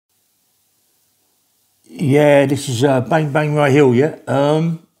Yeah, this is Bang Bang Right Hill. Yeah.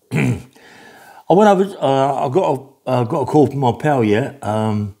 I went over. I got a call from my pal. Yeah.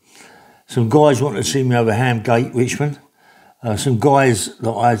 Some guys wanted to see me over Hamgate, Richmond. Some guys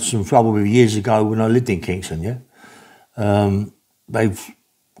that I had some trouble with years ago when I lived in Kingston. Yeah. They've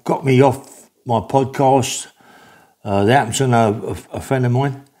got me off my podcast. They happen to know a friend of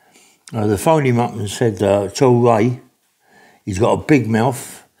mine. They phoned him up and said, "Tell Ray, he's got a big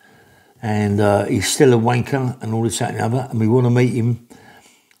mouth." And he's still a wanker and all this, that and the other, and we want to meet him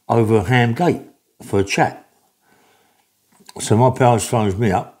over Hamgate for a chat. So my pals phones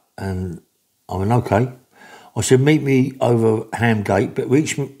me up, and I went, okay. I said, meet me over Hamgate, but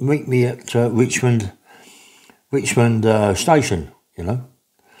meet me at Richmond station, you know.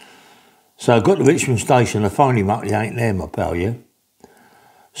 So I got to Richmond station, I phoned him up, he ain't there, my pal, yeah.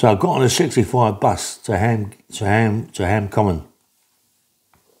 So I got on a 65 bus to Ham Common.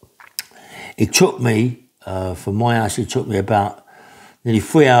 It took me, from my house, it took me about nearly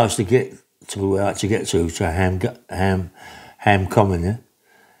 3 hours to get to Ham Common, yeah?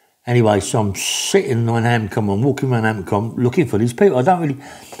 Anyway, so I'm sitting on Ham Common, walking around Ham Common, looking for these people.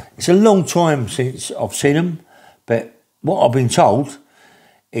 It's a long time since I've seen them, but what I've been told,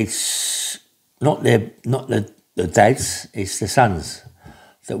 it's not the dads, it's the sons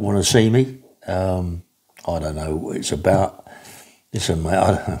that want to see me. I don't know what it's about. Listen, mate,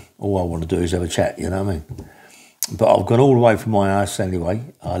 all I want to do is have a chat, you know what I mean? But I've gone all the way from my house anyway.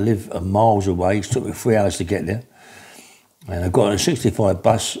 I live miles away. It took me 3 hours to get there. And I got on a 65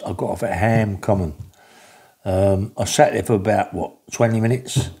 bus. I got off at Ham Common. I sat there for about, 20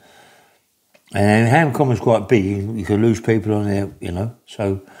 minutes? And Ham Common's quite big. You can lose people on there, you know.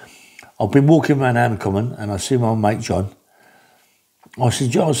 So I've been walking around Ham Common and I see my mate John. I said,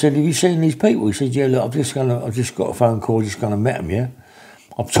 John, have you seen these people? He said, yeah, look, I've just got a phone call, just kind of met them, yeah?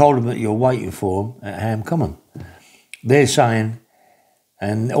 I've told them that you're waiting for them at Ham Common. They're saying,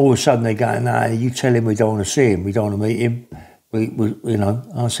 and all of a sudden they're going, no, you tell him we don't want to see him, we don't want to meet him. We you know.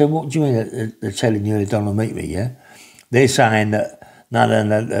 I said, what do you mean they're telling you they don't want to meet me, yeah? They're saying that, no,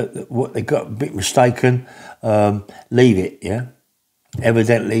 what they got a bit mistaken, leave it, yeah?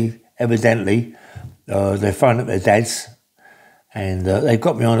 Evidently, they're phoning up their dads. And they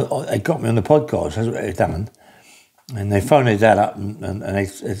got me on the podcast. That's what they've done. And they phoned their dad up and they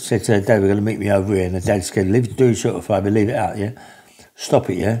said to their dad, "We're going to meet me over here." And the dad said, "Do a sort of favour, leave it out, yeah. Stop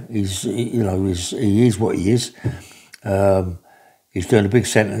it, yeah. He is what he is. He's doing a big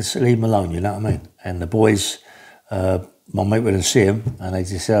sentence. Leave him alone. You know what I mean?" And the boys, my mate went and see him, and they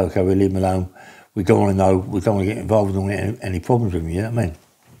just said, "Okay, we'll leave him alone. We don't want to know. We don't want to get involved. We don't want to get any problems with him." You know what I mean?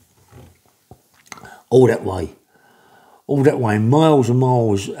 All that way, miles and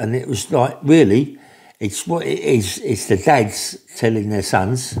miles, and it was like, really, it's what it is. It's the dads telling their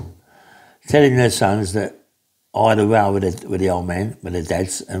sons that I had a row with the old man, with the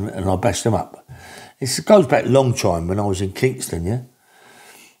dads, and I bashed them up. It goes back a long time when I was in Kingston, yeah?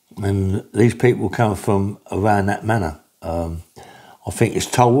 And these people come from around that manor. I think it's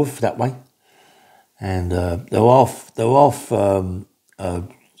Tolworth, that way. And they're off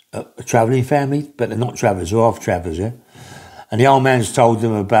a travelling family, but they're not travellers, they're half travellers, yeah? And the old man's told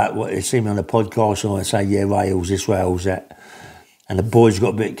them about what they see me on the podcast, and I say, yeah, Rails this, Rails that. And the boys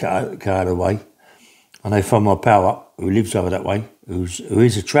got a bit carried away. And they phoned my pal up, who lives over that way, who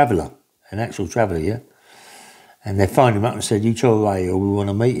is a traveller, an actual traveller, yeah? And they phoned him up and said, you tell Ray, or we want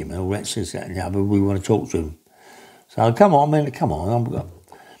to meet him, and all that, says that, and the other, we want to talk to him. So, come on. If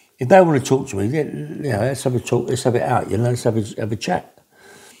they want to talk to me, let's have a talk, let's have it out, you know, let's have a chat.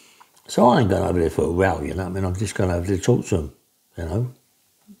 So I ain't going over there for a row, you know what I mean? I'm just going over there to talk to them, you know,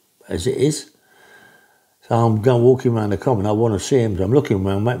 as it is. So I'm going walking around the common, I want to see him, so I'm looking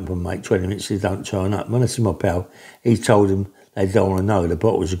around, waiting for my mate, 20 minutes, he don't turn up. When I see my pal, he told him they don't want to know, the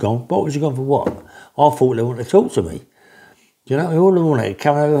bottles are gone. Bottles are gone for what? I thought they wanted to talk to me. You know, all they wanted to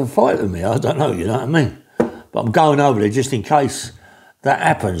come over and fight with me, I don't know, you know what I mean? But I'm going over there just in case that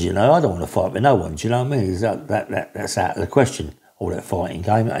happens, you know, I don't want to fight with no one, do you know what I mean? That's out of the question. All that fighting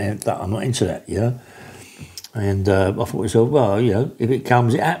game, I'm not into that, you know. And I thought to myself, well, you know, if it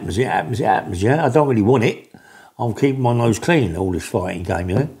comes, it happens, yeah. I don't really want it. I'm keeping my nose clean, all this fighting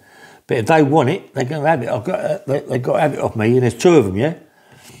game, you know. But if they want it, they're going to have it. They've got to have it off me, and there's two of them, yeah.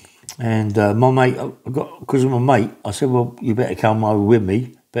 And my mate, because of my mate, I said, well, you better come over with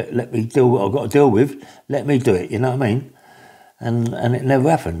me, but let me deal with what I've got to deal with. Let me do it, you know what I mean? And it never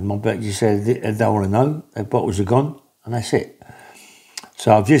happened. My mate just said, they don't want to know, their bottles are gone, and that's it.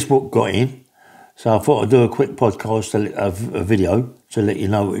 So I've just got in, so I thought I'd do a quick podcast, a video, to let you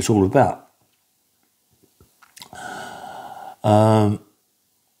know what it's all about.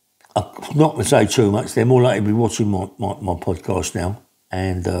 not to say too much. They're more likely to be watching my podcast now,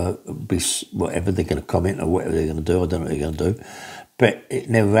 and be whatever they're going to comment or whatever they're going to do. I don't know what they're going to do, but it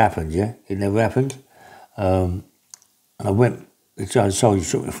never happened. Yeah, it never happened. And I went. So it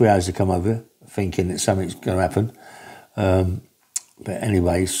took me 3 hours to come over, thinking that something's going to happen. But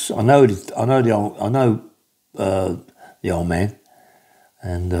anyways, I know the old man,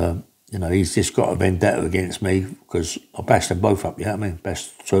 and he's just got a vendetta against me because I bashed them both up. You know what I mean?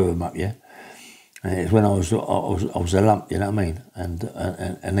 Bashed two of them up. Yeah. And it's when I was a lump, you know what I mean?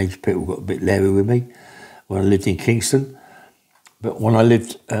 And these people got a bit leery with me when I lived in Kingston. But when I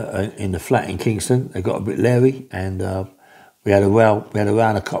lived in the flat in Kingston, they got a bit leery, and we had a row. We had a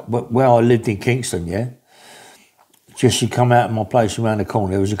round where I lived in Kingston. Yeah, just to come out of my place around the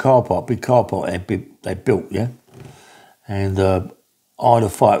corner, there was a car park, big car park they built. Yeah, and I had a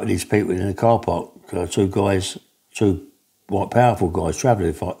fight with these people in the car park. Two quite powerful guys,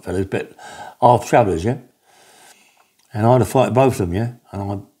 travelling fellas, but half travellers, yeah. And I had a fight with both of them, yeah.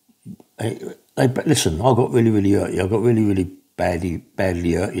 And listen, I got really, really hurt. Yeah? I got really, really badly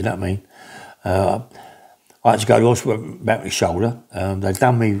hurt. You know what I mean? I had to go to the hospital about my shoulder. They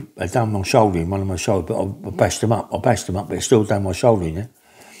done my shouldering, one of my shoulders, but I bashed them up. but they still done my shouldering, yeah.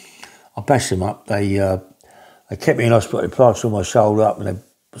 I bashed them up. They kept me in hospital. They plastered my shoulder up, and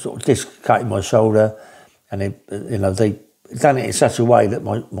they sort of dislocated my shoulder, and they done it in such a way that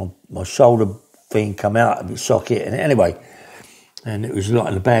my shoulder thing come out of its socket, and anyway, and it was like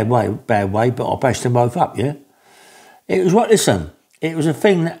in a bad way, but I bashed them both up, yeah. It was a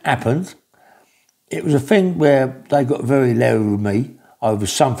thing that happened. It was a thing where they got very leery with me over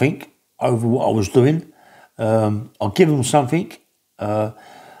something, over what I was doing. I'd give them something,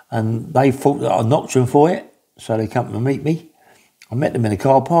 and they thought that I knocked them for it, so they come to meet me. I met them in a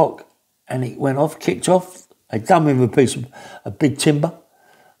car park, and it went off, kicked off. They done me with a piece of a big timber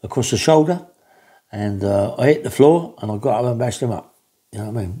across the shoulder, and I hit the floor, and I got up and bashed them up. You know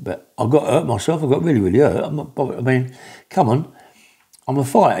what I mean? But I got hurt myself. I got really, really hurt. I'm not bothered. I mean, come on, I'm a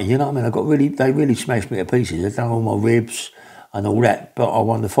fighter. You know what I mean? They really smashed me to pieces. They done all my ribs and all that, but I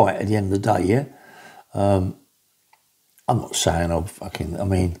won the fight at the end of the day. Yeah. I'm not saying I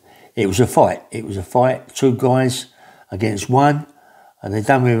mean, it was a fight. It was a fight. Two guys against one, and they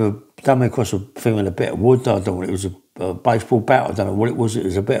done me across a thing with a bit of wood. I don't know what it was, a baseball bat. I don't know what it was. It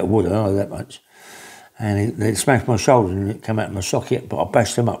was a bit of wood. I don't know that much. And they smashed my shoulder and it came out of my socket, but I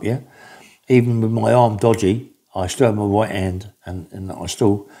bashed them up, yeah? Even with my arm dodgy, I still had my right hand and I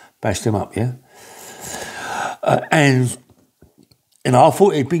still bashed them up, yeah? And I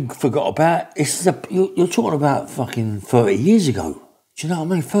thought it'd been forgot about. You're talking about fucking 30 years ago. Do you know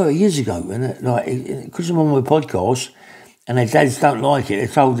what I mean? 30 years ago. And because I'm on my podcast, and their dads don't like it, they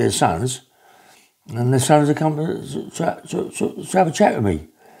told their sons, and their sons have come to have a chat with me.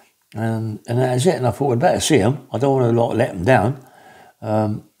 And that's it. And I thought I'd better see them. I don't want to let them down.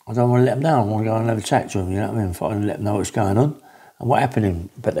 I don't want to let them down. I want to go and have a chat to them, you know what I mean? If I can let them know what's going on and what happened.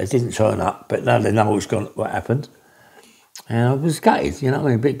 But they didn't turn up. But now they know what happened. And I was gutted, you know what I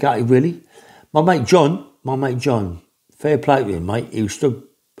mean? A bit gutted, really. My mate John, fair play to him, mate. He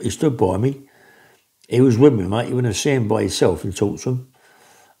stood by me. He was with me, mate. He wouldn't have seen him by himself and talked to him.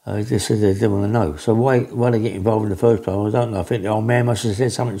 He just said they didn't want to know. So why they get involved in the first place, I don't know. I think the old man must have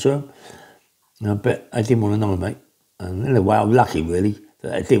said something to him. But they didn't want to know, mate. And in a way, I'm lucky, really,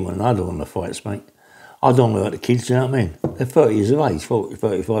 that they didn't want to know. I don't want to fight, mate. I don't want to hurt the kids, you know what I mean? They're 30 years of age, 40,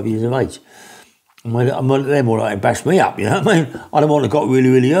 35 years of age. They're more like to bash me up, you know what I mean? I don't want to got really,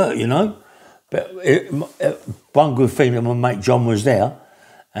 really hurt, you know? But one good thing that my mate John was there,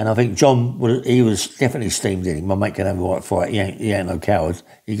 and I think John was definitely steamed in. My mate can have a right fight. He ain't no coward.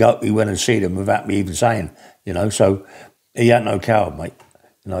 He went and see them without me even saying, you know. So he ain't no coward, mate.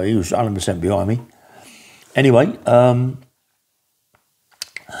 You know, he was 100% behind me. Anyway,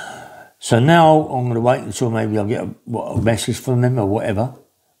 so now I'm going to wait until maybe I'll get a message from them or whatever.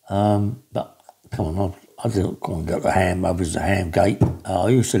 But come on, I didn't go to Hamgate. I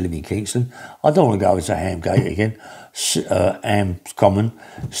used to live in Kingston. I don't want to go over to Hamgate again. Ham's Common,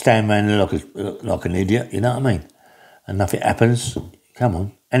 stand man like an idiot, you know what I mean? And nothing happens. Come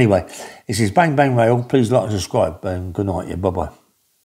on. Anyway, this is Bang Bang Rail. Please like and subscribe, and good night. Yeah, bye bye.